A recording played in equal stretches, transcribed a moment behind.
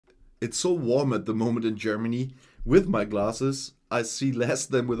It's so warm at the moment in Germany. With my glasses, I see less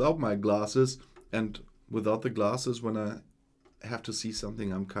than without my glasses. And without the glasses, when I have to see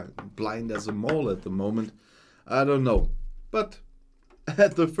something, I'm kind of blind as a mole at the moment. I don't know. But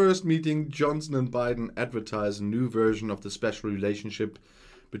at the first meeting, Johnson and Biden advertise a new version of the special relationship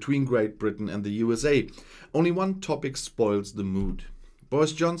between Great Britain and the USA. Only one topic spoils the mood.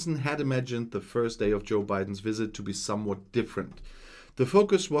 Boris Johnson had imagined the first day of Joe Biden's visit to be somewhat different. The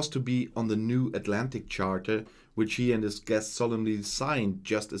focus was to be on the new Atlantic Charter, which he and his guests solemnly signed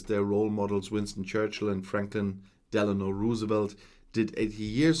just as their role models Winston Churchill and Franklin Delano Roosevelt did 80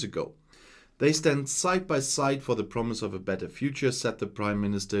 years ago. They stand side by side for the promise of a better future, said the Prime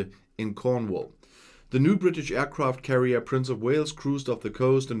Minister in Cornwall. The new British aircraft carrier Prince of Wales cruised off the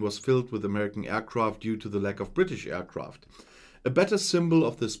coast and was filled with American aircraft due to the lack of British aircraft. A better symbol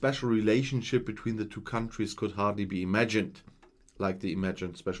of the special relationship between the two countries could hardly be imagined, like the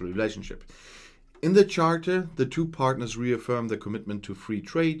imagined special relationship. In the Charter, the two partners reaffirmed their commitment to free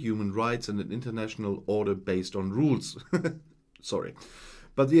trade, human rights, and an international order based on rules. Sorry.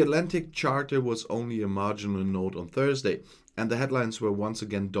 But the Atlantic Charter was only a marginal note on Thursday, and the headlines were once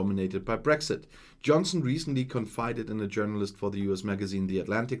again dominated by Brexit. Johnson recently confided in a journalist for the US magazine The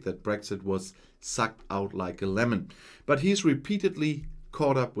Atlantic that Brexit was sucked out like a lemon. But he's repeatedly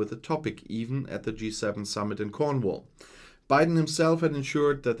caught up with the topic, even at the G7 summit in Cornwall. Biden himself had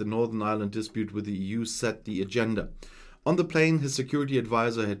ensured that the Northern Ireland dispute with the EU set the agenda. On the plane, his security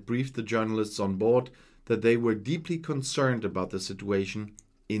advisor had briefed the journalists on board that they were deeply concerned about the situation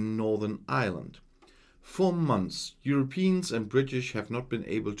in Northern Ireland. For months, Europeans and British have not been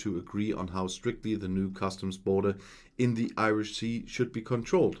able to agree on how strictly the new customs border in the Irish Sea should be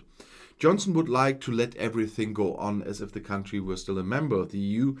controlled. Johnson would like to let everything go on as if the country were still a member of the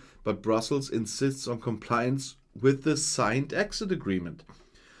EU, but Brussels insists on compliance with the signed exit agreement.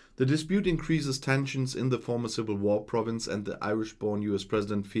 The dispute increases tensions in the former Civil War province, and the Irish-born US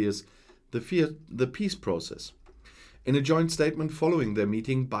president fears the peace process. In a joint statement following their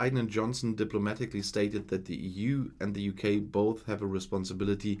meeting, Biden and Johnson diplomatically stated that the EU and the UK both have a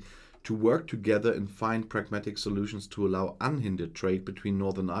responsibility to work together and find pragmatic solutions to allow unhindered trade between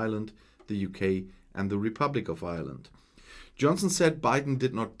Northern Ireland, the UK, and the Republic of Ireland. Johnson said Biden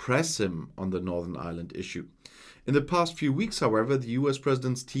did not press him on the Northern Ireland issue. In the past few weeks, however, the US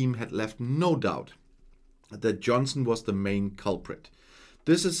president's team had left no doubt that Johnson was the main culprit.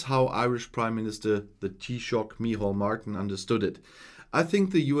 This is how Irish Prime Minister the Taoiseach Micheál Martin understood it. I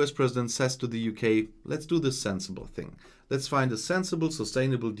think the US president says to the UK, let's do the sensible thing. Let's find a sensible,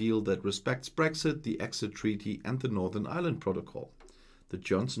 sustainable deal that respects Brexit, the exit treaty, and the Northern Ireland Protocol, the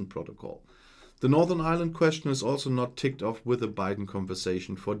Johnson Protocol. The Northern Ireland question is also not ticked off with a Biden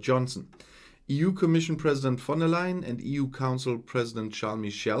conversation for Johnson. EU Commission President von der Leyen and EU Council President Charles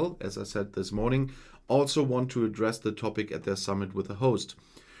Michel, as I said this morning, also want to address the topic at their summit with a host.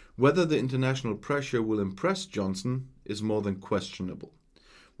 Whether the international pressure will impress Johnson is more than questionable.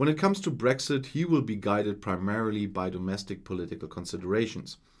 When it comes to Brexit, he will be guided primarily by domestic political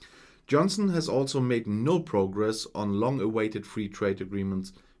considerations. Johnson has also made no progress on long-awaited free trade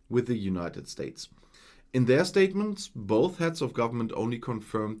agreements with the United States. In their statements, both heads of government only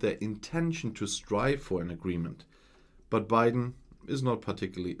confirmed their intention to strive for an agreement. But Biden is not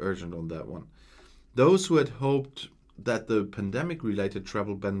particularly urgent on that one. Those who had hoped that the pandemic-related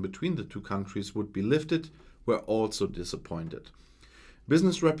travel ban between the two countries would be lifted were also disappointed.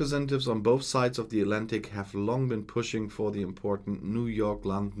 Business representatives on both sides of the Atlantic have long been pushing for the important New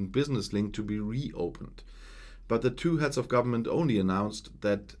York-London business link to be reopened. But the two heads of government only announced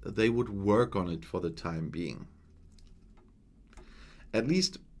that they would work on it for the time being. At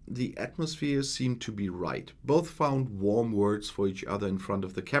least the atmosphere seemed to be right. Both found warm words for each other in front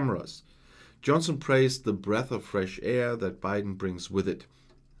of the cameras. Johnson praised the breath of fresh air that Biden brings with it.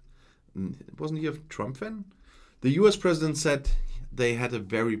 Wasn't he a Trump fan? The US president said they had a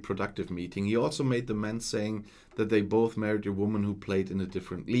very productive meeting. He also made the men saying that they both married a woman who played in a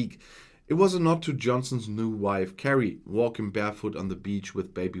different league. It was a nod to Johnson's new wife, Carrie, walking barefoot on the beach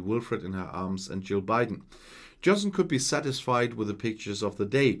with baby Wilfred in her arms, and Jill Biden. Johnson could be satisfied with the pictures of the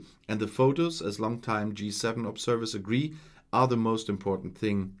day, and the photos, as longtime G7 observers agree, are the most important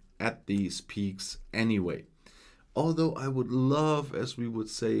thing at these peaks anyway. Although I would love, as we would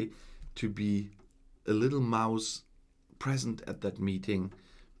say, to be a little mouse present at that meeting,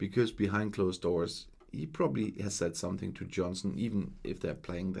 because behind closed doors he probably has said something to Johnson, even if they're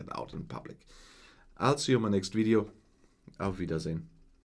playing that out in public. I'll see you in my next video. Auf Wiedersehen.